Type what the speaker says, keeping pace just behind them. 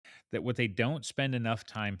that what they don't spend enough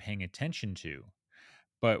time paying attention to,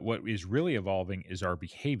 but what is really evolving is our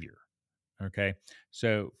behavior. Okay.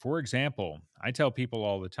 So, for example, I tell people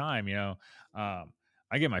all the time, um,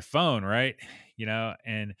 I get my phone, right?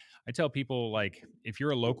 And I tell people, like, if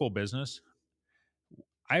you're a local business,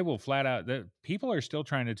 I will flat out that people are still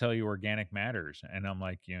trying to tell you organic matters. And I'm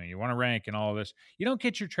like, you want to rank and all this. You don't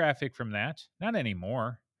get your traffic from that. Not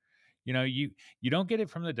anymore. You don't get it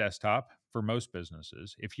from the desktop for most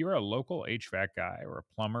businesses. If you're a local HVAC guy or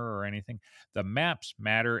a plumber or anything, the maps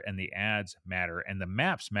matter and the ads matter, and the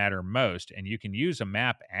maps matter most. And you can use a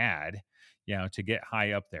map ad, to get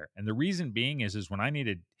high up there. And the reason being is when I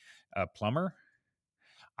needed a plumber,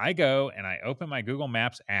 I go and I open my Google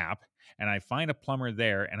Maps app and I find a plumber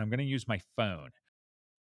there, and I'm going to use my phone.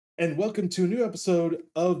 And welcome to a new episode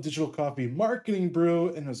of Digital Coffee Marketing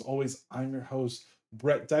Brew. And as always, I'm your host,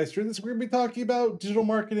 Brett Deister. This we're going to be talking about digital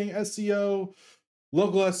marketing, SEO,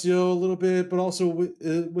 local SEO a little bit, but also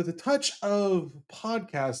with a touch of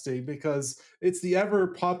podcasting because it's the ever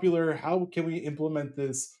popular. How can we implement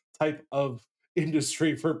this type of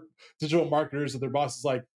industry for digital marketers? And their boss is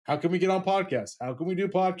like, how can we get on podcasts? How can we do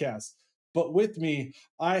podcasts? But with me,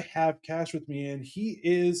 I have Cash with me, and he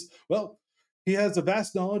has a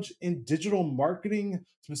vast knowledge in digital marketing,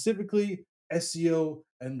 specifically SEO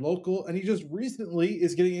and local. And he just recently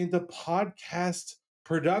is getting into podcast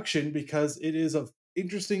production because it is a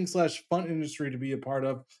interesting slash fun industry to be a part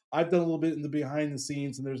of. I've done a little bit in the behind the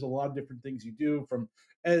scenes, and there's a lot of different things you do from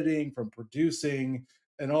editing, from producing,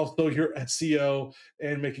 and also your SEO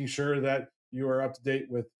and making sure that you are up to date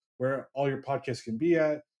with where all your podcasts can be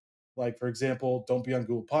at. Like, for example, don't be on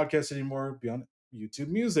Google Podcasts anymore, be on YouTube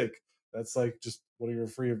Music. That's like just one of your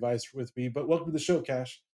free advice with me. But welcome to the show,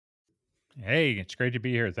 Cash. Hey, it's great to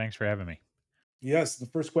be here. Thanks for having me. Yes, the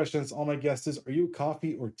first question is all my guests is, are you a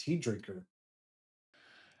coffee or tea drinker?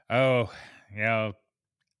 Oh, yeah,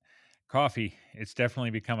 coffee. It's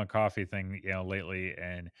definitely become a coffee thing, lately,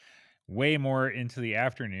 and way more into the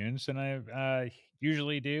afternoons than I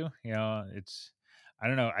usually do. I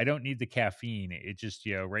don't know. I don't need the caffeine. It just,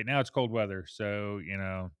 right now it's cold weather, so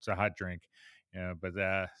it's a hot drink. But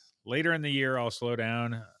later in the year I'll slow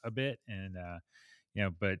down a bit, and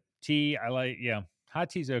but tea I like. Yeah, hot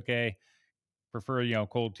tea's okay. Prefer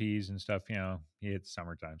cold teas and stuff. It's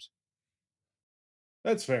summer times.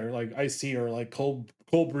 That's fair. Like iced tea or like cold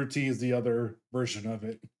brew tea is the other version of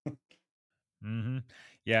it.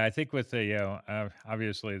 Yeah, I think with the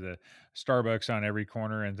obviously the Starbucks on every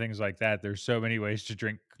corner and things like that, there's so many ways to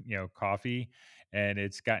drink coffee, and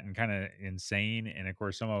it's gotten kind of insane. And of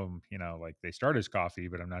course, some of them like they start as coffee,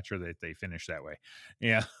 but I'm not sure that they finish that way.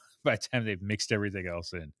 Yeah, by the time they've mixed everything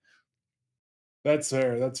else in. That's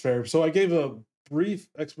fair. That's fair. So I gave a brief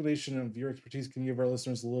explanation of your expertise. Can you give our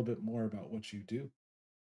listeners a little bit more about what you do?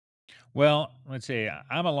 Well, let's see.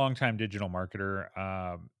 I'm a longtime digital marketer.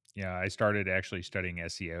 I started actually studying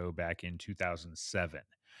SEO back in 2007.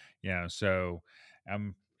 So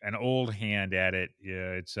I'm an old hand at it.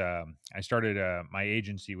 Yeah, I started my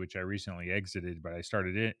agency, which I recently exited, but I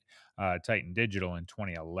started it Titan Digital in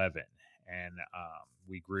 2011, and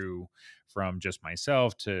we grew from just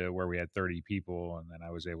myself to where we had 30 people, and then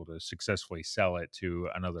I was able to successfully sell it to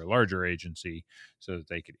another larger agency so that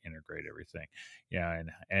they could integrate everything. Yeah,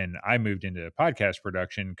 and I moved into podcast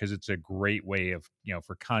production because it's a great way of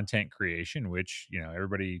for content creation, which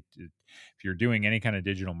everybody, if you're doing any kind of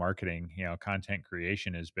digital marketing, content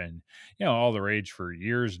creation has been all the rage for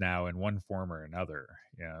years now in one form or another.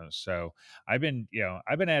 So I've been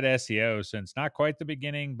at SEO since not quite the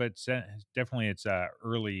beginning, but definitely it's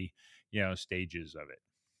early stages of it.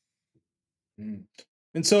 Mm.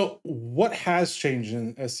 And so, what has changed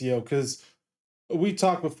in SEO? Because we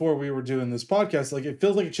talked before we were doing this podcast, like it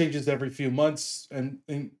feels like it changes every few months and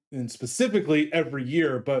specifically every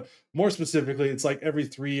year, but more specifically, it's like every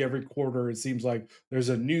quarter, it seems like there's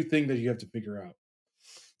a new thing that you have to figure out.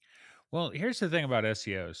 Well, here's the thing about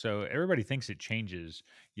SEO. So everybody thinks it changes,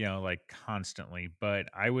 like constantly, but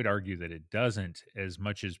I would argue that it doesn't as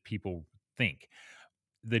much as people think.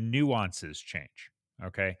 The nuances change.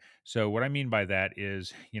 Okay. So what I mean by that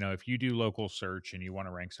is, if you do local search and you want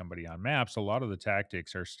to rank somebody on maps, a lot of the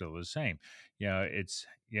tactics are still the same. It's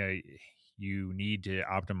you need to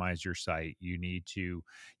optimize your site. You need to,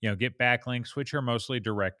 get backlinks, which are mostly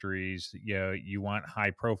directories. You want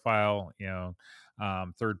high profile,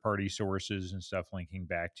 third party sources and stuff linking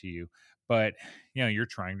back to you. But you're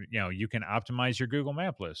trying to, you can optimize your Google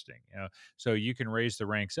Map listing. So you can raise the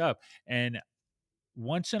ranks up. And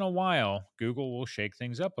once in a while, Google will shake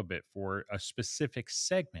things up a bit for a specific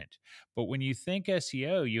segment. But when you think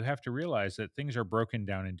SEO, you have to realize that things are broken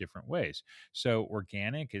down in different ways. So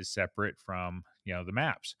organic is separate from, the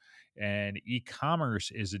maps. And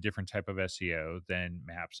e-commerce is a different type of SEO than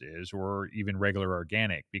maps is, or even regular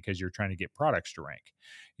organic, because you're trying to get products to rank.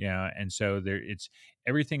 And so it's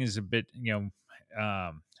everything is a bit,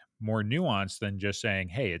 more nuanced than just saying,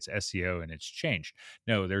 hey, it's SEO and it's changed.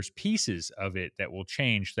 No, there's pieces of it that will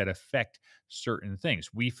change that affect certain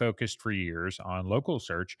things. We focused for years on local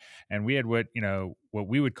search, and we had what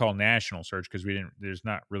we would call national search, because we didn't there's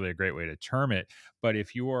not really a great way to term it. But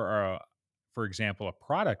if you are for example, a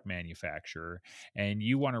product manufacturer, and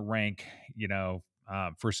you want to rank,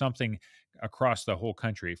 for something across the whole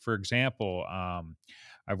country. For example, I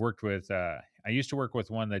used to work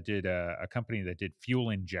with one that did a company that did fuel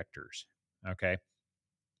injectors. Okay,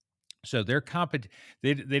 so they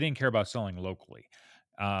didn't care about selling locally.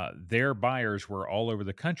 Their buyers were all over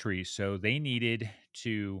the country, so they needed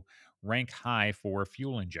to rank high for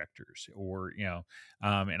fuel injectors, or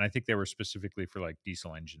and I think they were specifically for like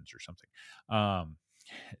diesel engines or something. Um,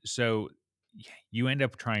 so you end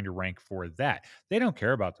up trying to rank for that. They don't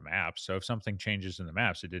care about the maps. So if something changes in the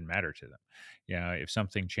maps, it didn't matter to them. If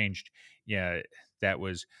something changed, yeah, that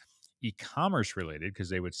was e-commerce related, because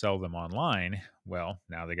they would sell them online, well,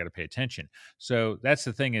 now they got to pay attention. So that's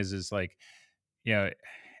the thing is like, you know,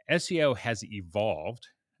 SEO has evolved,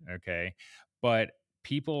 okay, but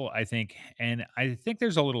people, I think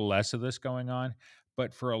there's a little less of this going on,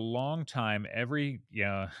 but for a long time,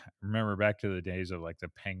 remember back to the days of like the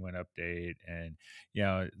Penguin update, and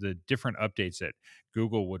the different updates that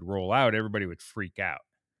Google would roll out, everybody would freak out,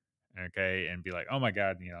 okay, and be like, "Oh my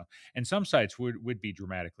god," and some sites would be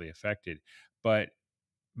dramatically affected, but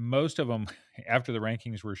most of them, after the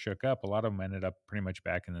rankings were shook up, a lot of them ended up pretty much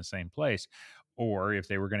back in the same place. Or if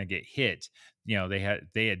they were going to get hit, they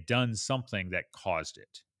had done something that caused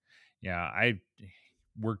it. I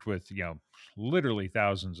worked with, literally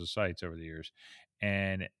thousands of sites over the years,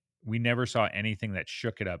 and we never saw anything that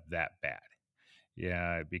shook it up that bad.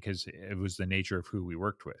 Yeah, because it was the nature of who we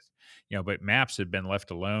worked with. But maps had been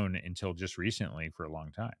left alone until just recently for a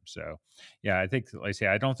long time. So, yeah, I think, like I say,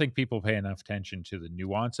 I don't think people pay enough attention to the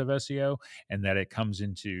nuance of SEO, and that it comes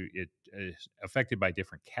into it affected by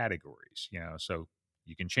different categories. So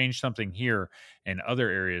you can change something here, and other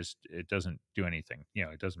areas it doesn't do anything.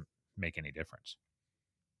 It doesn't make any difference.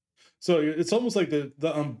 So it's almost like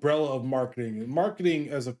the umbrella of marketing. And marketing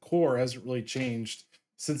as a core hasn't really changed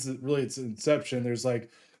since its inception. There's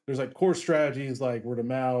like core strategies like word of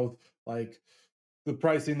mouth, like the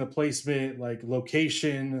pricing, the placement, like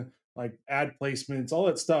location, like ad placements, all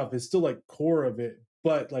that stuff is still like core of it.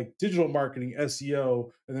 But like digital marketing,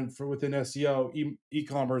 SEO, and then for within SEO,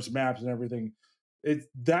 e-commerce, maps, and everything, it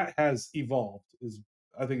that has evolved. Is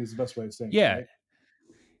I think is the best way of saying it, Yeah, right?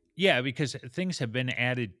 Yeah, because things have been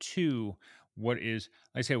added to what is,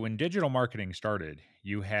 like I say, when digital marketing started,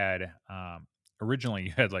 you had originally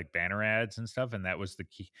you had like banner ads and stuff, and that was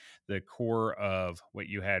the core of what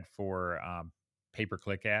you had for pay per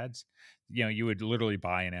click ads. You would literally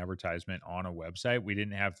buy an advertisement on a website. We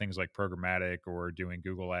didn't have things like programmatic or doing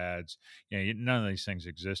Google ads. None of these things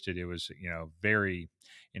existed. It was very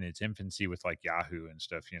in its infancy with like Yahoo and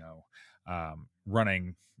stuff.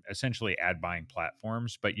 Running essentially ad buying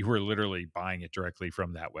platforms, but you were literally buying it directly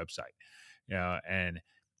from that website. And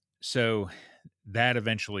so that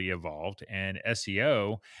eventually evolved, and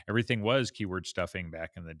SEO, everything was keyword stuffing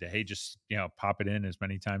back in the day. Just, pop it in as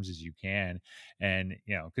many times as you can. And,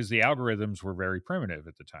 because the algorithms were very primitive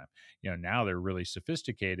at the time. Now they're really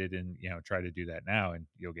sophisticated, and, try to do that now and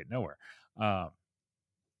you'll get nowhere. Um,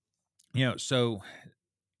 so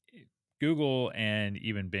Google and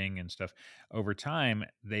even Bing and stuff, over time,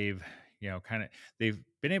 they've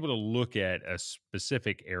been able to look at a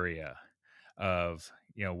specific area of,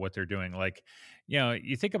 what they're doing. Like,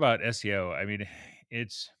 you think about SEO, I mean,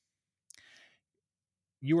 it's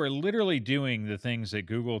you are literally doing the things that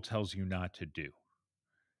Google tells you not to do.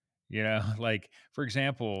 Like, for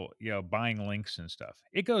example, buying links and stuff.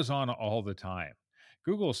 It goes on all the time.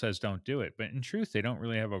 Google says don't do it, but in truth, they don't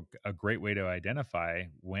really have a great way to identify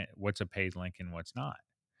what's a paid link and what's not.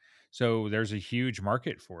 So there's a huge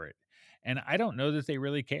market for it. And I don't know that they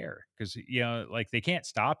really care, because, like, they can't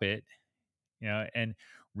stop it, and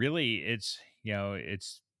really it's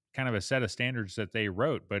kind of a set of standards that they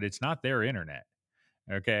wrote, but it's not their internet.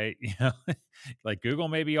 Okay. Like Google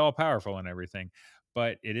may be all powerful and everything,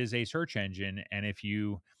 but it is a search engine. And if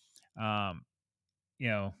um,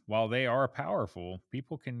 while they are powerful,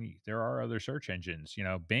 there are other search engines.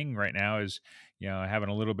 Bing right now is, having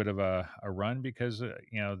a little bit of a run because,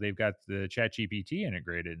 they've got the chat GPT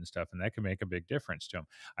integrated and stuff, and that can make a big difference to them.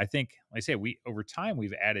 I think, like I say, over time,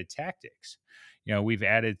 we've added tactics. We've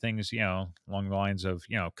added things, along the lines of,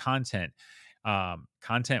 content.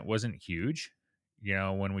 Content wasn't huge,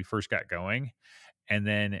 when we first got going, and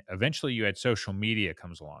then eventually you had social media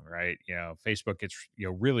comes along, right? Facebook gets,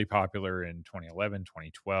 really popular in 2011,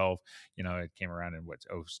 2012. It came around in what's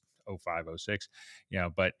oh 05, oh 06,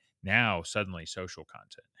 but now suddenly social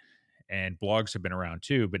content and blogs have been around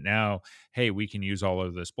too, but now, hey, we can use all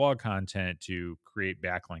of this blog content to create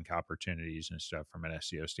backlink opportunities and stuff from an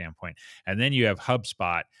SEO standpoint. And then you have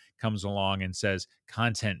HubSpot comes along and says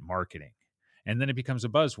content marketing. And then it becomes a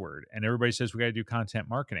buzzword and everybody says we got to do content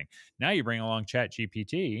marketing. Now you bring along Chat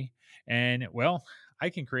GPT and, well, I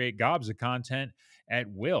can create gobs of content at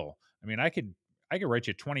will. I mean, I could write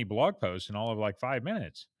you 20 blog posts in all of like 5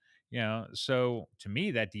 minutes. So to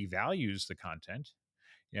me that devalues the content,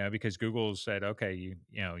 because Google said, okay,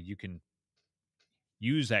 you can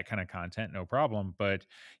use that kind of content, no problem. But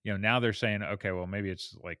now they're saying, okay, well, maybe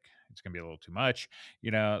it's gonna be a little too much.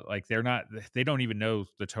 Like they don't even know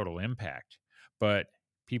the total impact, but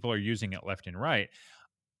people are using it left and right.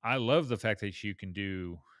 I love the fact that you can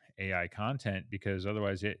do AI content because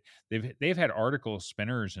otherwise they've had article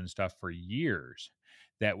spinners and stuff for years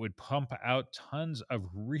that would pump out tons of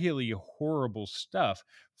really horrible stuff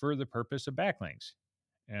for the purpose of backlinks.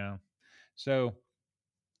 Yeah. So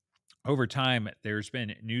over time, there's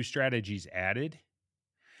been new strategies added,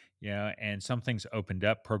 and something's opened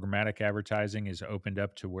up. Programmatic advertising is opened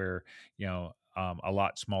up to where, a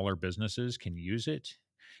lot smaller businesses can use it.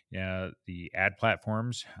 Yeah, the ad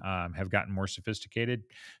platforms have gotten more sophisticated.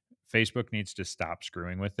 Facebook needs to stop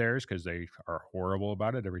screwing with theirs because they are horrible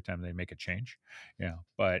about it every time they make a change.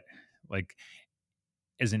 But like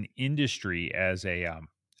as an industry,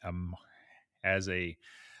 um as a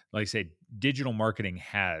like I say, digital marketing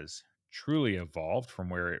has truly evolved from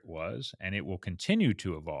where it was, and it will continue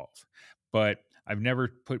to evolve. But I've never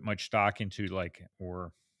put much stock into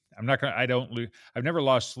or I'm not gonna. I don't. I've never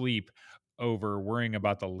lost sleep over worrying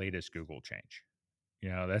about the latest Google change.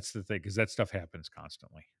 That's the thing because that stuff happens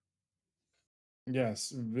constantly.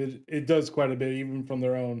 Yes, it does quite a bit, even from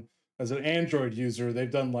their own. As an Android user,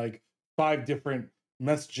 they've done like 5 different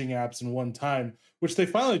messaging apps in one time, which they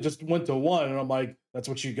finally just went to one. And I'm like, that's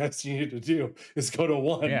what you guys needed to do is go to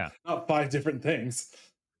one, Yeah. not 5 different things.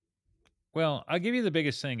 Well, I'll give you the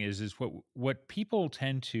biggest thing is what people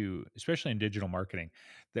tend to, especially in digital marketing,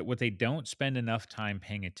 that what they don't spend enough time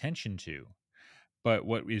paying attention to. But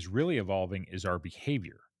what is really evolving is our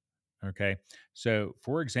behavior. Okay. So,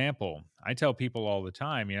 for example, I tell people all the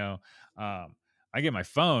time, I get my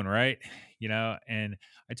phone, right? And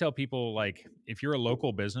I tell people, like, if you're a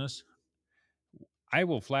local business, I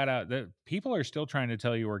will flat out that people are still trying to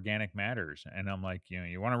tell you organic matters. And I'm like,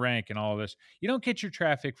 you want to rank and all of this. You don't get your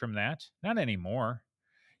traffic from that. Not anymore.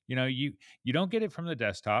 You don't get it from the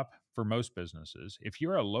desktop for most businesses. If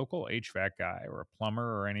you're a local HVAC guy or a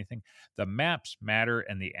plumber or anything, the maps matter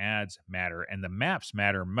and the ads matter, and the maps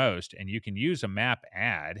matter most. And you can use a map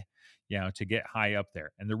ad, to get high up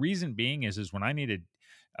there. And the reason being is when I needed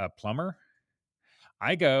a plumber,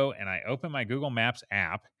 I go and I open my Google Maps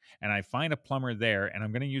app and I find a plumber there and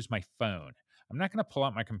I'm going to use my phone. I'm not going to pull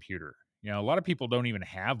out my computer. A lot of people don't even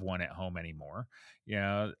have one at home anymore.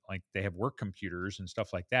 Like they have work computers and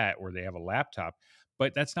stuff like that, or they have a laptop,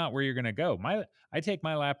 but that's not where you're going to go. I take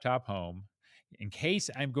my laptop home in case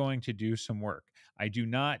I'm going to do some work. I do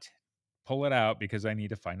not pull it out because I need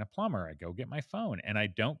to find a plumber. I go get my phone and I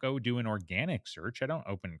don't go do an organic search. I don't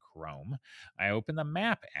open Chrome. I open the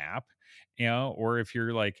map app, or if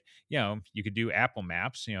you're like, you could do Apple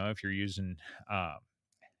Maps, if you're using, uh,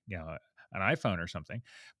 you know, an iPhone or something,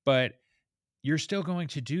 but you're still going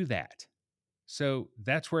to do that. So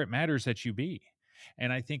that's where it matters that you be.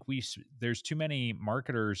 And I think there's too many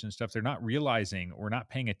marketers and stuff. They're not realizing or not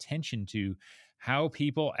paying attention to how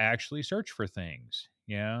people actually search for things.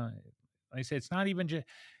 Like I say, it's not even just,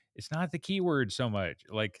 it's not the keyword so much.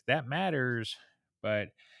 Like that matters, but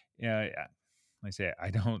like I say,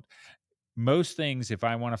 I don't. Most things, if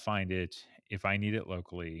I want to find it, if I need it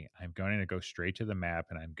locally, I'm going to go straight to the map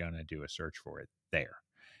and I'm going to do a search for it there.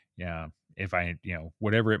 Yeah. If I,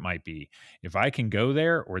 whatever it might be, if I can go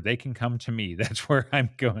there or they can come to me, that's where I'm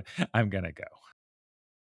going to go.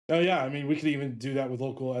 Oh yeah, I mean, we could even do that with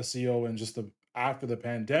local SEO and just the after the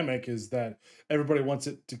pandemic is that everybody wants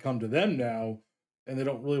it to come to them now, and they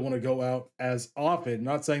don't really want to go out as often.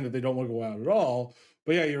 Not saying that they don't want to go out at all,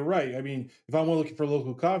 but yeah, you're right. I mean, if I'm looking for a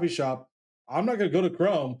local coffee shop, I'm not going to go to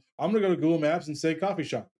Chrome. I'm going to go to Google Maps and say coffee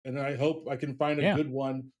shop, and then I hope I can find a Yeah. good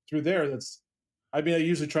one through there. That's, I mean, I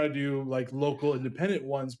usually try to do like local independent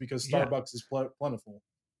ones because Yeah. Starbucks is plentiful.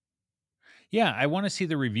 Yeah, I wanna see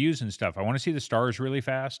the reviews and stuff. I wanna see the stars really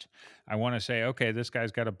fast. I wanna say, "Okay, this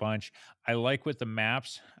guy's got a bunch." I like with the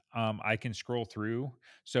maps, I can scroll through.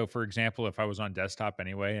 So, for example, if I was on desktop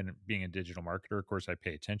anyway, and being a digital marketer, of course, I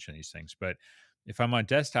pay attention to these things, but if I'm on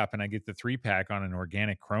desktop and I get the 3-pack on an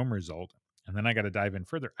organic Chrome result, and then I gotta dive in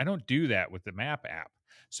further, I don't do that with the map app.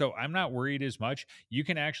 So, I'm not worried as much. You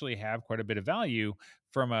can actually have quite a bit of value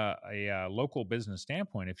from a local business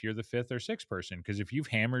standpoint if you're the 5th or 6th person, because if you've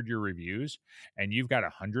hammered your reviews and you've got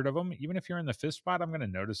 100 of them, even if you're in the 5th spot, I'm going to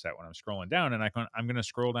notice that when I'm scrolling down, and I'm going to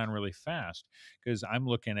scroll down really fast because I'm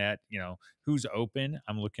looking at, who's open.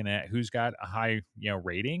 I'm looking at who's got a high,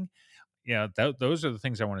 rating. Those are the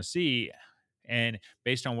things I want to see. And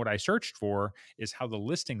based on what I searched for is how the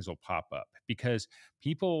listings will pop up, because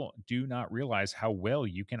people do not realize how well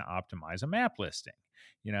you can optimize a map listing.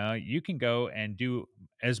 You can go and do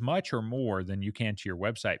as much or more than you can to your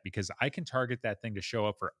website, because I can target that thing to show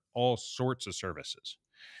up for all sorts of services.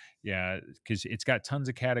 Yeah, because it's got tons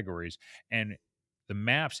of categories, and the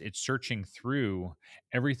maps, it's searching through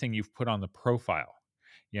everything you've put on the profile.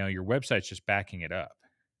 Your website's just backing it up,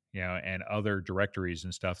 and other directories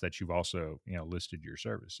and stuff that you've also, listed your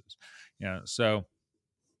services. So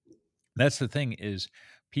that's the thing is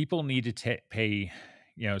people need to pay,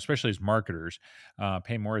 especially as marketers,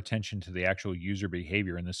 pay more attention to the actual user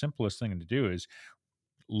behavior. And the simplest thing to do is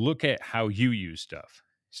look at how you use stuff.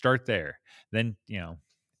 Start there. Then,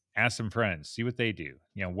 ask some friends, see what they do.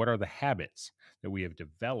 What are the habits that we have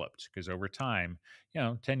developed? Because over time,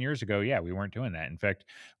 10 years ago, yeah, we weren't doing that. In fact,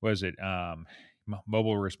 was it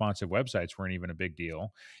mobile responsive websites weren't even a big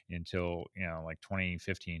deal until, like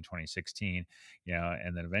 2015, 2016,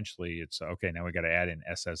 and then eventually it's okay, now we got to add in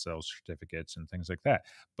SSL certificates and things like that.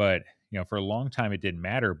 But, for a long time, it didn't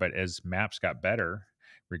matter. But as maps got better,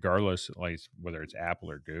 regardless, like whether it's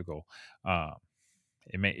Apple or Google, um,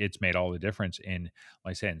 it's made all the difference in,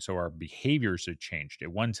 like I said, and so our behaviors have changed.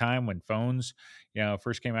 At one time when phones,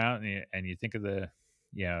 first came out, and you think of the,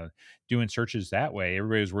 doing searches that way,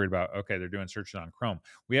 everybody was worried about, okay, they're doing searches on Chrome.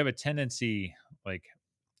 We have a tendency, like,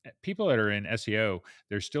 people that are in SEO,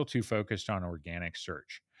 they're still too focused on organic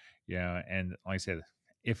search. And like I said,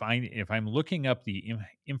 if I'm looking up the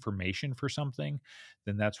information for something,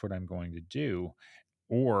 then that's what I'm going to do.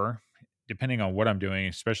 Or depending on what I'm doing,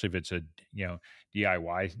 especially if it's a,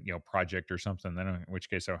 DIY, project or something, then in which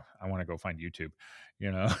case I want to go find YouTube,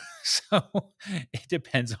 you know. So it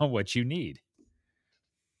depends on what you need.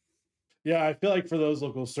 Yeah, I feel like for those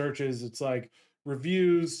local searches, it's like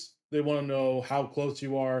reviews. They want to know how close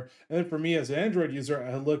you are, and then for me as an Android user,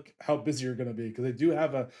 I look how busy you're going to be because they do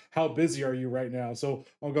have a "how busy are you right now." So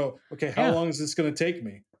I'll go, okay, how Yeah. long is this going to take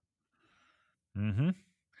me? Hmm.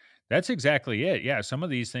 That's exactly it. Yeah. Some of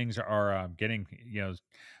these things are getting,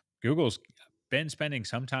 Google's been spending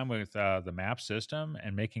some time with the map system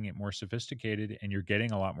and making it more sophisticated, and you're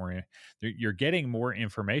getting a lot more. You're getting more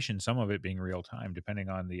information. Some of it being real time, depending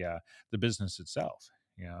on the business itself,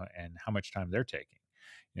 and how much time they're taking.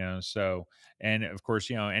 So, and of course,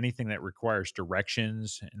 anything that requires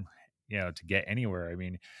directions and, to get anywhere. I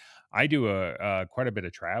mean, I do quite a bit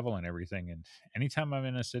of travel and everything, and anytime I'm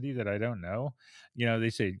in a city that I don't know, they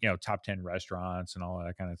say, top 10 restaurants and all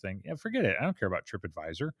that kind of thing. Yeah, forget it. I don't care about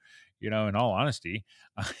TripAdvisor. In all honesty,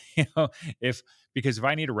 you know, if because if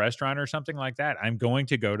I need a restaurant or something like that, I'm going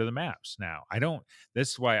to go to the maps. Now, I don't. This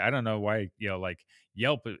is why I don't know why, like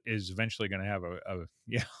Yelp is eventually going to have a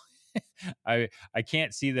I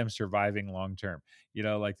can't see them surviving long term.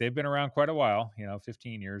 Like they've been around quite a while,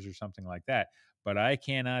 15 years or something like that. But I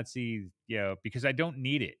cannot see, because I don't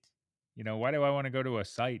need it. Why do I want to go to a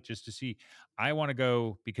site just to see? I want to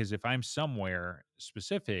go because if I'm somewhere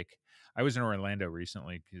specific, I was in Orlando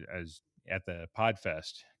recently as at the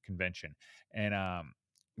Podfest convention, and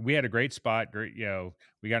we had a great spot. Great,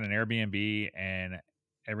 we got an Airbnb, and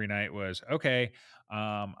every night was okay.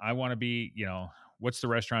 I want to be, what's the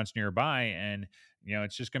restaurants nearby, and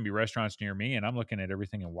it's just going to be restaurants near me, and I'm looking at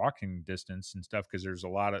everything in walking distance and stuff because there's a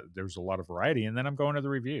lot of variety, and then I'm going to the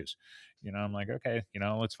reviews. I'm like, okay,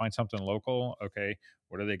 let's find something local. Okay,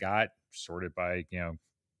 what do they got sorted by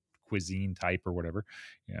cuisine type or whatever.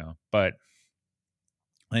 But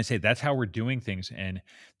I say that's how we're doing things, and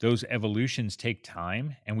those evolutions take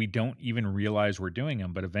time, and we don't even realize we're doing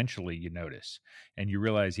them. But eventually, you notice, and you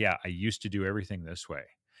realize, yeah, I used to do everything this way,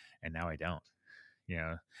 and now I don't.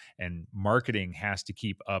 Yeah. And marketing has to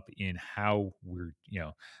keep up in how we're,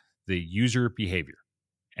 the user behavior.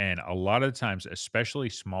 And a lot of the times, especially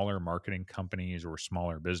smaller marketing companies or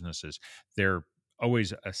smaller businesses, they're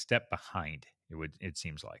always a step behind. It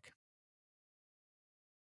seems like.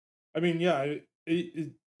 I mean, yeah,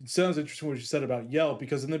 it sounds interesting what you said about Yelp,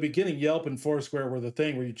 because in the beginning, Yelp and Foursquare were the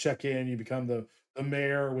thing where you check in, you become the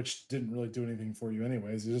mayor, which didn't really do anything for you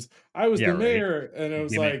anyways. It's just I was Yeah, the right. mayor, and it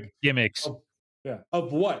was like, Gimmicks. of, yeah,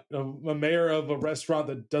 of what? Of a mayor of a restaurant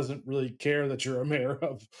that doesn't really care that you're a mayor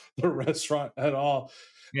of the restaurant at all.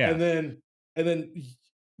 Yeah. And then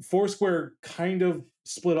Foursquare kind of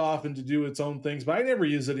split off into do its own things, but I never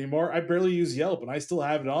use it anymore. I barely use Yelp, and I still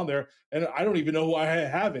have it on there, and I don't even know why I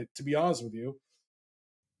have it, to be honest with you.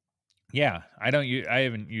 Yeah, I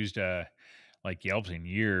haven't used, like, Yelp in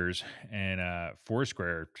years, and,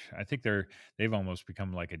 Foursquare, I think they've almost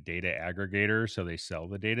become like a data aggregator, so they sell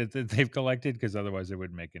the data that they've collected because otherwise they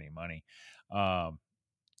wouldn't make any money. Um,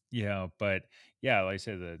 but yeah, like I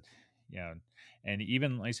said, you know, and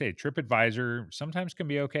even like I say, TripAdvisor sometimes can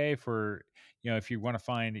be okay for, if you wanna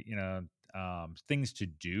find, things to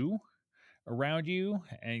do around you,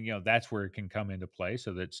 and, that's where it can come into play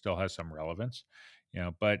so that it still has some relevance,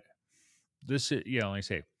 but this is, like I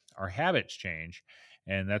say, our habits change,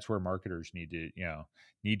 and that's where marketers need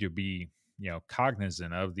to be,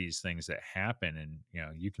 cognizant of these things that happen,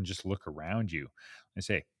 and you can just look around you. I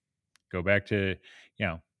say, go back to, you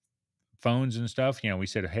know phones and stuff. We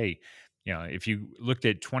said, hey, if you looked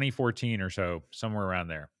at 2014 or so, somewhere around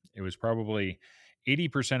there, it was probably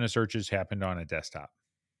 80% of searches happened on a desktop.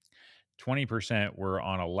 20% were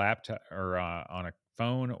on a laptop or on a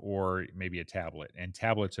phone or maybe a tablet. And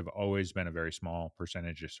tablets have always been a very small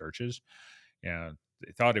percentage of searches.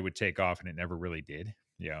 They thought it would take off and it never really did.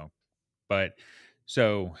 But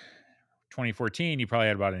so 2014, you probably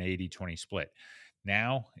had about an 80-20 split.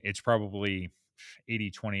 Now it's probably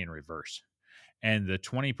 80-20 in reverse. And the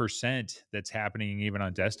 20% that's happening even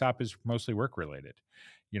on desktop is mostly work related.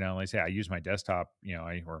 Like I say, I use my desktop,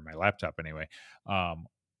 or my laptop anyway, um,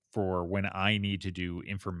 for when I need to do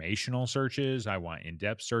informational searches. I want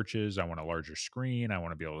in-depth searches. I want a larger screen. I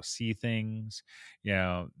want to be able to see things,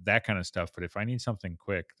 that kind of stuff. But if I need something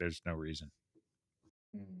quick, there's no reason.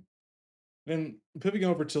 Mm. And pivoting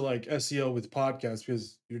over to like SEO with podcasts,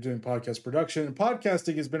 because you're doing podcast production, and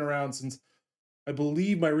podcasting has been around since, I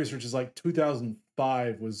believe my research is like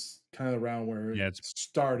 2005 was kind of around where it Yeah, it's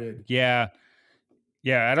started. yeah.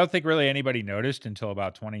 Yeah, I don't think really anybody noticed until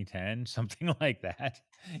about 2010, something like that.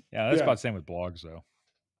 Yeah, that's Yeah. about the same with blogs though.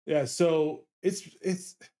 Yeah, so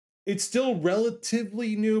it's still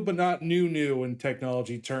relatively new, but not new in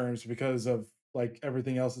technology terms because of like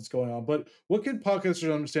everything else that's going on. But what can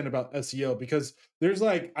podcasters understand about SEO? Because there's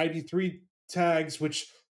like ID3 tags,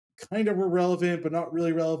 which kind of were relevant, but not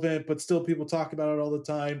really relevant, but still people talk about it all the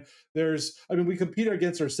time. I mean, we compete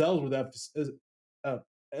against ourselves with uh,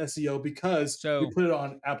 SEO because we So, put it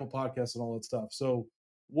on Apple Podcasts and all that stuff. So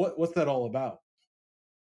what's that all about?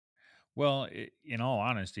 well, in all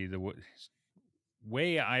honesty,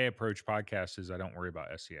 way I approach podcasts is I don't worry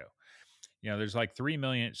about SEO. There's like 3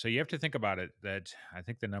 million. So you have to think about it that I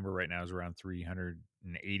think the number right now is around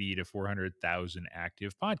 380 to 400,000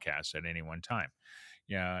 active podcasts at any one time.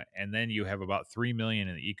 Yeah. And then you have about 3 million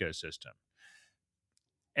in the ecosystem.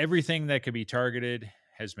 Everything that could be targeted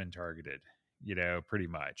has been targeted, pretty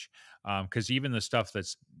much. Because even the stuff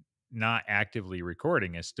that's not actively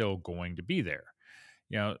recording is still going to be there.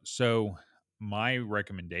 So my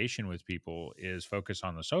recommendation with people is focus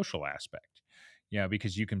on the social aspect.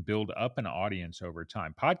 Because you can build up an audience over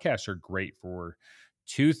time. Podcasts are great for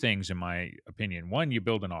two things, in my opinion. One, you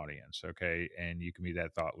build an audience, okay, and you can be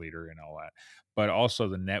that thought leader and all that, but also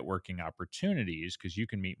the networking opportunities because you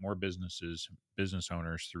can meet more business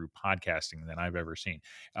owners through podcasting than I've ever seen.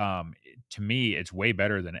 To me, it's way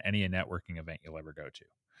better than any networking event you'll ever go to.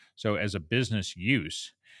 So, as a business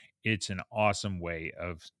use, it's an awesome way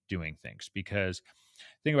of doing things because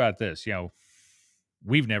think about this,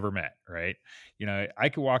 we've never met, right? I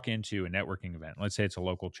could walk into a networking event. Let's say it's a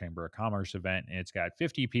local chamber of commerce event and it's got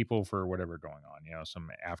 50 people for whatever going on, some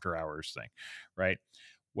after hours thing, right?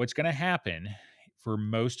 What's going to happen for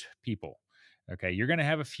most people? Okay, you're going to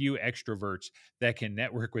have a few extroverts that can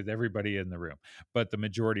network with everybody in the room, but the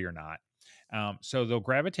majority are not. So they'll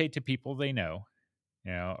gravitate to people they know,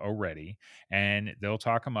 already, and they'll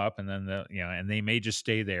talk them up, and then and they may just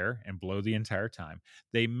stay there and blow the entire time.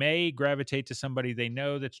 They may gravitate to somebody they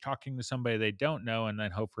know that's talking to somebody they don't know, and then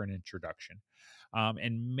hope for an introduction.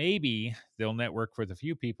 And maybe they'll network with a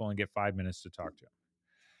few people and get 5 minutes to talk to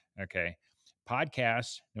them. Okay.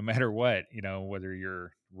 Podcasts, no matter what, whether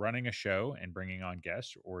you're running a show and bringing on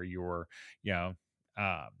guests or you're, you know,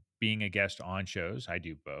 being a guest on shows, I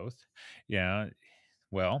do both. Yeah,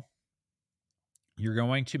 Well, you're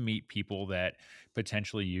going to meet people that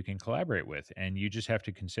potentially you can collaborate with, and you just have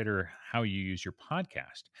to consider how you use your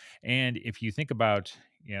podcast. And if you think about,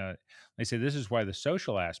 I say this is why the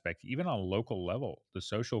social aspect, even on a local level, the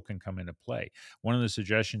social can come into play. One of the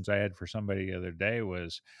suggestions I had for somebody the other day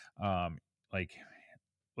was, like,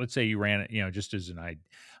 let's say you ran it, just as an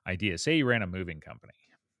idea, say you ran a moving company.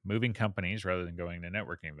 Moving companies, rather than going to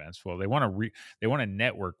networking events, well, they want to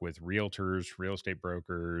network with realtors, real estate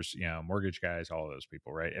brokers, mortgage guys, all of those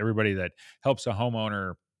people, right? Everybody that helps a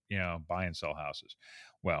homeowner, buy and sell houses.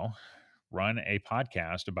 Well, run a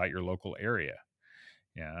podcast about your local area,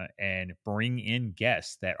 yeah, and bring in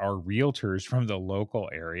guests that are realtors from the local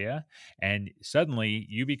area, and suddenly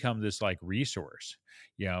you become this like resource,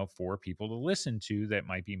 for people to listen to that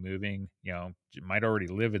might be moving, might already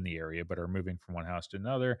live in the area but are moving from one house to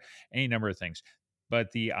another, any number of things.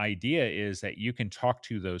 But the idea is that you can talk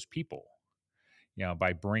to those people,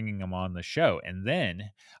 by bringing them on the show. And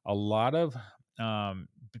then a lot of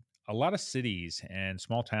a lot of cities and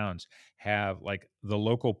small towns have like the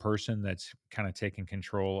local person that's kind of taking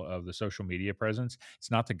control of the social media presence.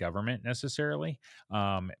 It's not the government necessarily.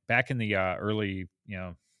 Back in the early,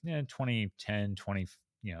 2010,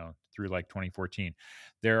 through like 2014,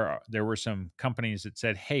 there were some companies that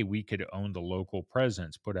said, "Hey, we could own the local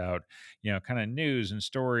presence, put out, kind of news and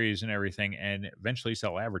stories and everything, and eventually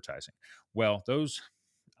sell advertising." Well, those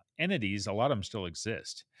entities, a lot of them still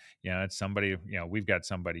exist. It's somebody, we've got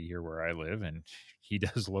somebody here where I live, and he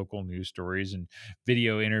does local news stories and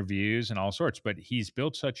video interviews and all sorts, but he's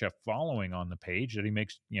built such a following on the page that he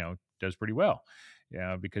makes, does pretty well.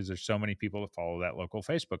 Because there's so many people that follow that local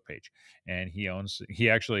Facebook page. And he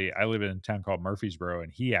actually, I live in a town called Murfreesboro,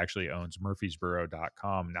 and he actually owns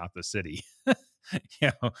murfreesboro.com, not the city,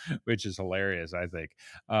 which is hilarious, I think.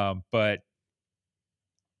 But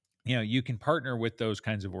you can partner with those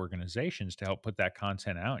kinds of organizations to help put that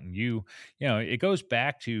content out. And it goes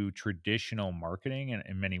back to traditional marketing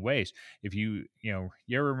in many ways. If you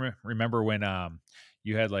ever remember when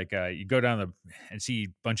you had like you go down and see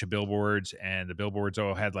a bunch of billboards, and the billboards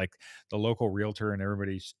all had like the local realtor, and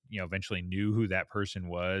everybody's eventually knew who that person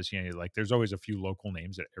was. Like there's always a few local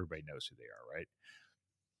names that everybody knows who they are, right?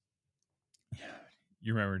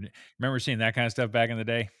 You remember seeing that kind of stuff back in the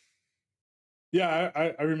day? Yeah,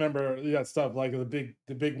 I remember that stuff, like the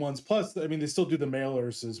big ones. Plus, I mean, they still do the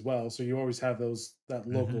mailers as well, so you always have those, that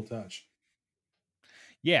Mhm. local touch.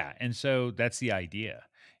 Yeah, and so that's the idea,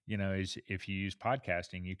 is if you use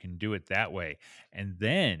podcasting, you can do it that way. And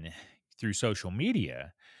then through social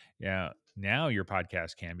media, yeah, now your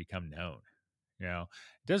podcast can become known.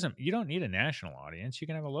 Doesn't you don't need a national audience, you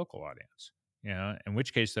can have a local audience. In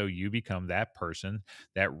which case though, you become that person,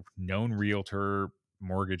 that known realtor,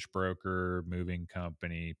 mortgage broker, moving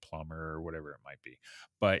company, plumber, or whatever it might be.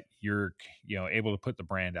 But you're, able to put the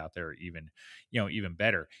brand out there even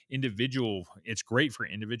better. It's great for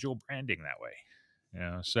individual branding that way.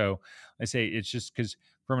 So I say it's just because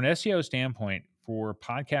from an SEO standpoint, for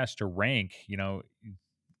podcasts to rank, you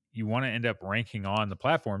want to end up ranking on the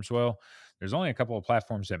platforms. Well, there's only a couple of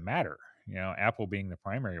platforms that matter, Apple being the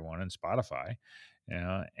primary one, and Spotify.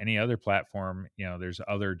 Any other platform, there's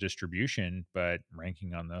other distribution, but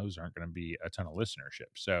ranking on those aren't going to be a ton of listenership.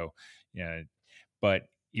 So, yeah, but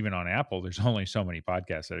even on Apple, there's only so many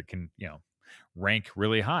podcasts that it can, rank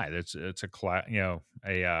really high. It's a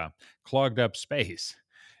clogged up space,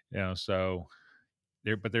 so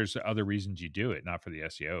there's other reasons you do it, not for the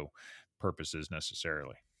SEO purposes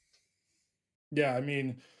necessarily. Yeah, I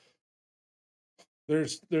mean,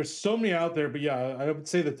 there's so many out there, but yeah, I would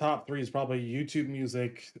say the top three is probably YouTube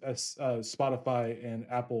Music, Spotify, and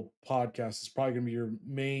Apple Podcasts is probably going to be your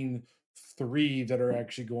main three that are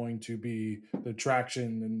actually going to be the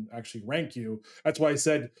traction and actually rank you. That's why I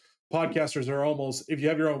said podcasters are almost, if you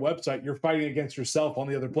have your own website, you're fighting against yourself on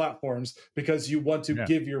the other platforms because you want to Yeah.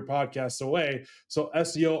 give your podcast away. So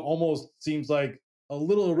SEO almost seems like a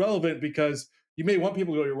little irrelevant because you may want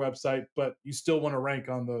people to go to your website, but you still want to rank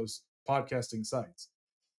on those podcasting sites.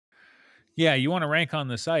 Yeah, you wanna rank on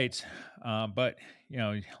the sites, but,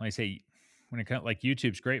 like I say, when it comes like,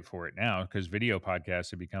 YouTube's great for it now because video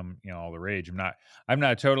podcasts have become, all the rage. I'm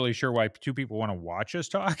not totally sure why 2 people wanna watch us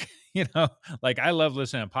talk, you know? Like, I love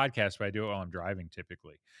listening to podcasts, but I do it while I'm driving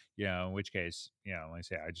typically, in which case, like I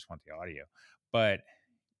say, I just want the audio. But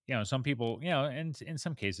some people, and in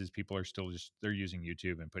some cases, people are still just they're using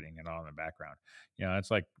YouTube and putting it on in the background. It's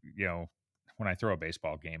like, when I throw a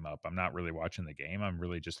baseball game up, I'm not really watching the game. I'm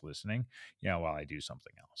really just listening, while I do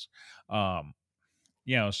something else. Um,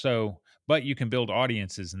 so, but you can build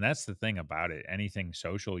audiences, and that's the thing about it. Anything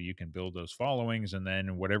social, you can build those followings, and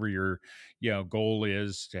then whatever your goal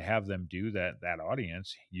is to have them do that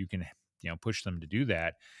audience, you can push them to do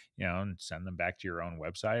that, and send them back to your own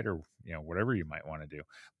website or whatever you might want to do.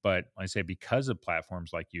 But I say because of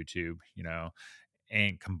platforms like YouTube,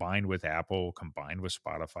 and combined with Apple, combined with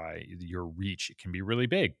Spotify, your reach can be really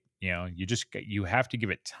big. You have to give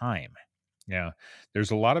it time. Yeah, there's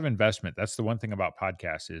a lot of investment. That's the one thing about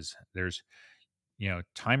podcasts is there's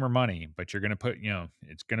time or money, but you're going to put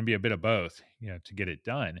it's going to be a bit of both to get it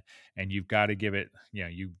done. And you've got to give it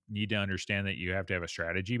you need to understand that you have to have a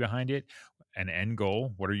strategy behind it, an end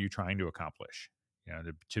goal. What are you trying to accomplish?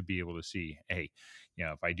 To be able to see, hey,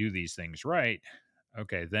 if I do these things right,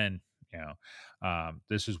 okay, then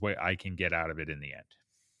this is what I can get out of it in the end.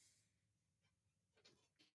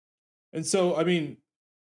 And so, I mean,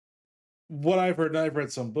 what I've heard, and I've read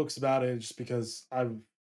some books about it, just because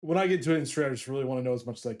when I get into an industry, I just really want to know as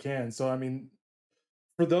much as I can. So, I mean,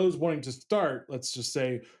 for those wanting to start, let's just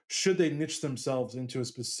say, should they niche themselves into a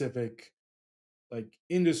specific like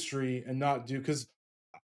industry and not do? Because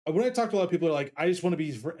when I talk to a lot of people, are like, I just want to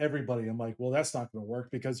be for everybody. I'm like, well, that's not going to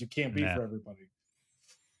work because you can't be Nah. for everybody.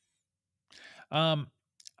 Um,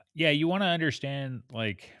 yeah, you want to understand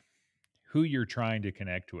like who you're trying to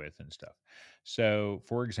connect with and stuff. So,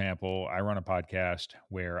 for example, I run a podcast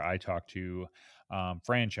where I talk to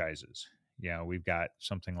franchises. We've got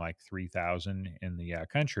something like 3,000 in the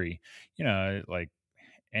country, like,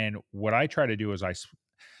 and what I try to do is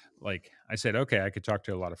like I said, okay, I could talk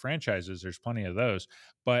to a lot of franchises. There's plenty of those,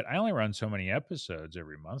 but I only run so many episodes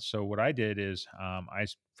every month. So what I did is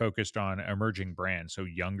focused on emerging brands. So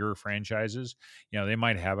younger franchises, they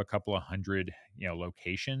might have a couple of hundred,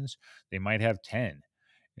 locations. They might have 10.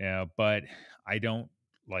 Yeah, but I don't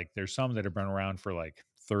like there's some that have been around for like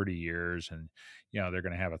 30 years and they're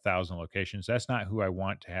going to have 1,000 locations. That's not who I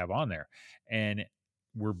want to have on there. And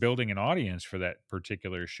we're building an audience for that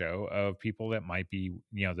particular show of people that might be,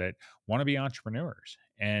 that want to be entrepreneurs.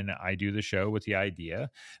 And I do the show with the idea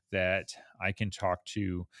that I can talk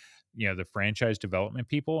to, the franchise development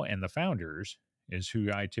people and the founders is who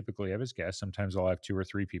I typically have as guests. Sometimes I'll have two or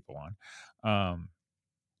three people on.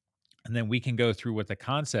 And then we can go through what the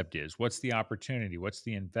concept is. What's the opportunity? What's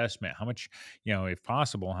the investment? How much, if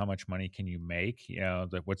possible, how much money can you make?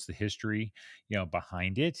 What's the history,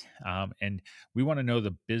 behind it? And we want to know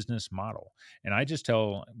the business model. And I just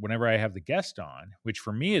tell whenever I have the guest on, which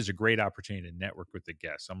for me is a great opportunity to network with the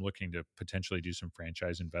guests. I'm looking to potentially do some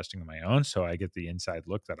franchise investing of my own, so I get the inside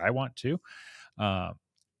look that I want to. Uh,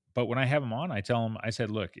 but when I have them on, I tell them, I said,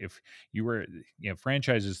 look, if you were,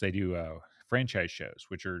 franchises, they do franchise shows,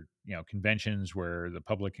 which are, conventions where the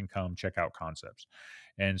public can come check out concepts.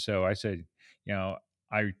 And so I said,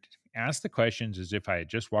 I asked the questions as if I had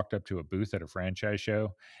just walked up to a booth at a franchise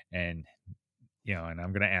show and, and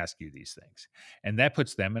I'm going to ask you these things. And that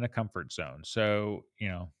puts them in a comfort zone. So,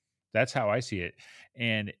 that's how I see it.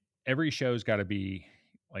 And every show's got to be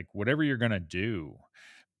like whatever you're going to do,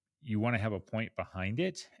 you want to have a point behind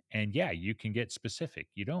it. And yeah, you can get specific.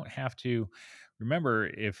 You don't have to remember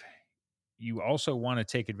if you also want to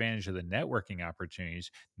take advantage of the networking opportunities,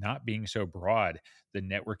 not being so broad, the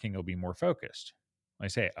networking will be more focused. Like I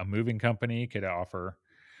say, a moving company could offer,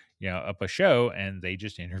 up a show and they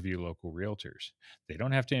just interview local realtors. They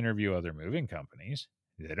don't have to interview other moving companies.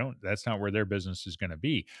 They don't, that's not where their business is going to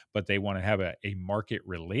be, but they want to have a market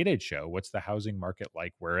related show. What's the housing market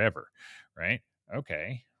like wherever? Right.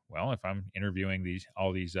 Okay. Well, if I'm interviewing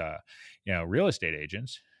all these, real estate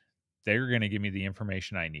agents, they're going to give me the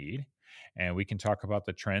information I need. And we can talk about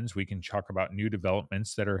the trends. We can talk about new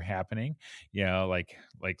developments that are happening. Like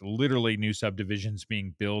literally new subdivisions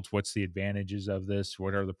being built. What's the advantages of this?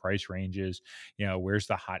 What are the price ranges? Where's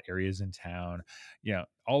the hot areas in town?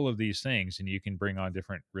 All of these things. And you can bring on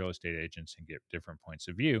different real estate agents and get different points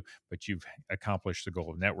of view, but you've accomplished the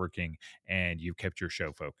goal of networking and you've kept your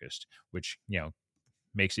show focused, which,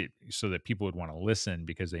 makes it so that people would want to listen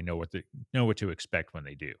because they know what to expect when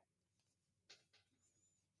they do.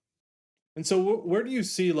 And so, where do you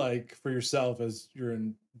see, like, for yourself as you're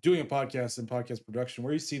in doing a podcast and podcast production,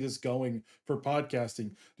 where do you see this going for podcasting?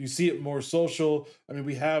 Do you see it more social? I mean,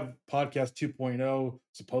 we have podcast 2.0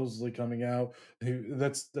 supposedly coming out.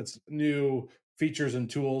 That's new features and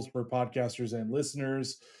tools for podcasters and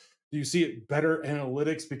listeners. Do you see it better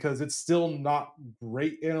analytics, because it's still not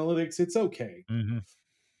great analytics? It's okay. Mhm.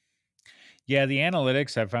 Yeah, the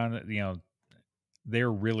analytics I found that,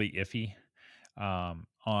 they're really iffy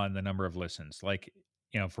on the number of listens. Like,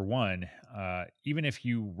 for one, even if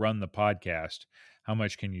you run the podcast, how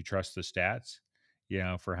much can you trust the stats?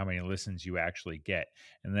 for how many listens you actually get.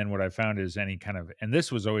 And then what I found is any kind of, and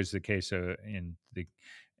this was always the case in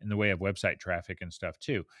the way of website traffic and stuff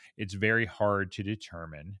too. It's very hard to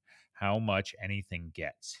determine how much anything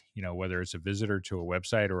gets, whether it's a visitor to a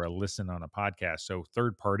website or a listen on a podcast. So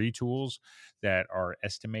third party tools that are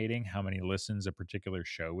estimating how many listens a particular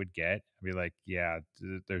show would get, I'd be like, yeah,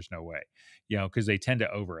 there's no way, because they tend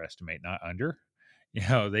to overestimate, not under.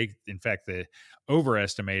 In fact, the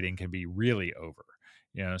overestimating can be really over.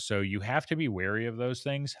 So you have to be wary of those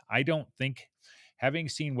things. I don't think, having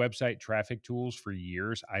seen website traffic tools for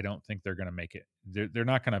years, I don't think they're going to make it. They're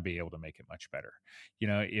not going to be able to make it much better.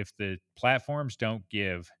 If the platforms don't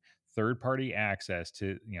give third party access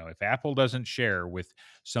to, if Apple doesn't share with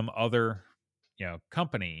some other,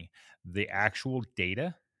 company the actual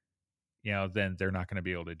data, then they're not going to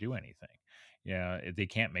be able to do anything. They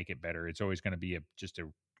can't make it better. It's always going to be just a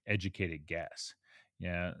educated guess.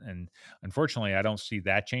 Yeah, and unfortunately, I don't see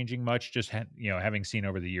that changing much. Just having seen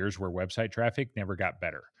over the years where website traffic never got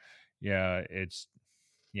better. Yeah, it's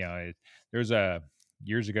you know, it, there's a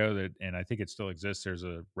years ago that, and I think it still exists. There's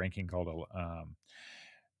a ranking called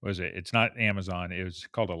what is it? It's not Amazon. It was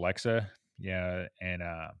called Alexa. Yeah, and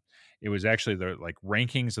it was actually the like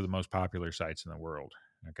rankings of the most popular sites in the world.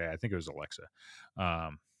 Okay, I think it was Alexa,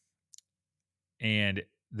 um, and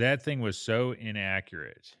that thing was so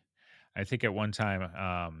inaccurate. I think at one time,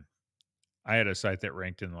 I had a site that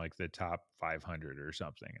ranked in like the top 500 or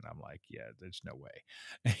something, and I'm like, yeah, there's no way,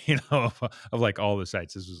 of like all the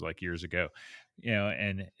sites. This was like years ago,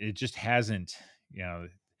 and it just hasn't, you know,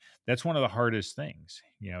 that's one of the hardest things,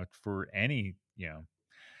 for any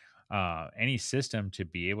system to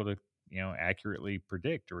be able to, accurately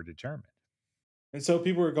predict or determine. And so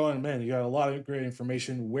people are going, man, you got a lot of great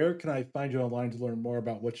information. Where can I find you online to learn more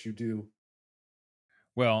about what you do?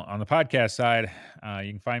 Well, on the podcast side,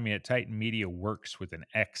 you can find me at Titan Media Works with an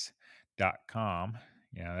X.com.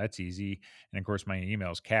 Yeah, that's easy. And of course, my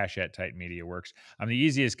email is cash at Titan Media Works. I'm the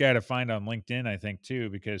easiest guy to find on LinkedIn, I think, too,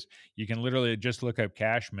 because you can literally just look up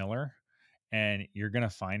Cash Miller and you're going to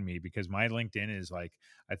find me, because my LinkedIn is like,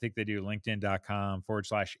 I think they do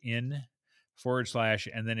linkedin.com/in/,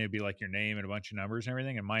 and then it'd be like your name and a bunch of numbers and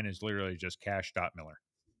everything. And mine is literally just cash.miller.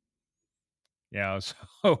 Yeah, so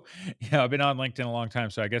yeah, I've been on LinkedIn a long time,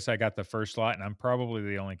 so I guess I got the first slot, and I'm probably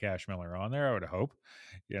the only cash miller on there, I would hope,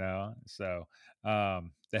 so,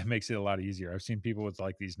 that makes it a lot easier. I've seen people with,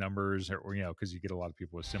 like, these numbers or, because you get a lot of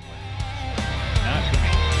people with similar names. Not for me.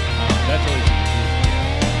 That's always the easiest to get.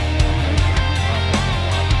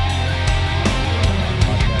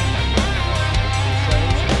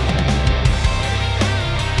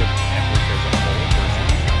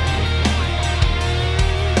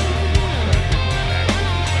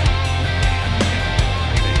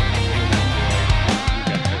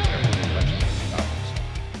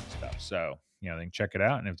 So, they can check it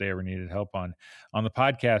out. And if they ever needed help on the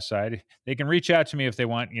podcast side, they can reach out to me if they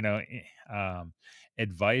want,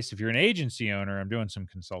 advice. If you're an agency owner, I'm doing some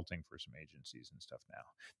consulting for some agencies and stuff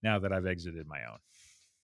now that I've exited my own.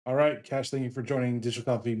 All right, Cash, thank you for joining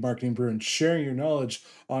Digital Coffee Marketing Brew and sharing your knowledge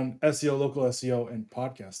on SEO, local SEO, and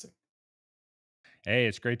podcasting. Hey,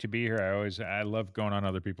 it's great to be here. I love going on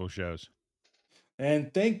other people's shows.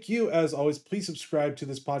 And thank you, as always. Please subscribe to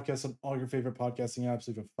this podcast on all your favorite podcasting apps.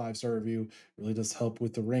 Leave a 5-star review. It really does help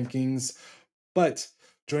with the rankings. But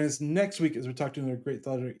join us next week as we talk to another great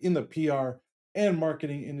thought leader in the PR and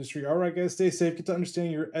marketing industry. All right, guys, stay safe. Get to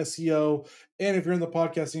understanding your SEO. And if you're in the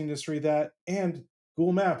podcasting industry, that and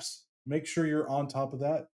Google Maps, make sure you're on top of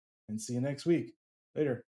that. And see you next week.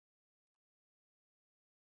 Later.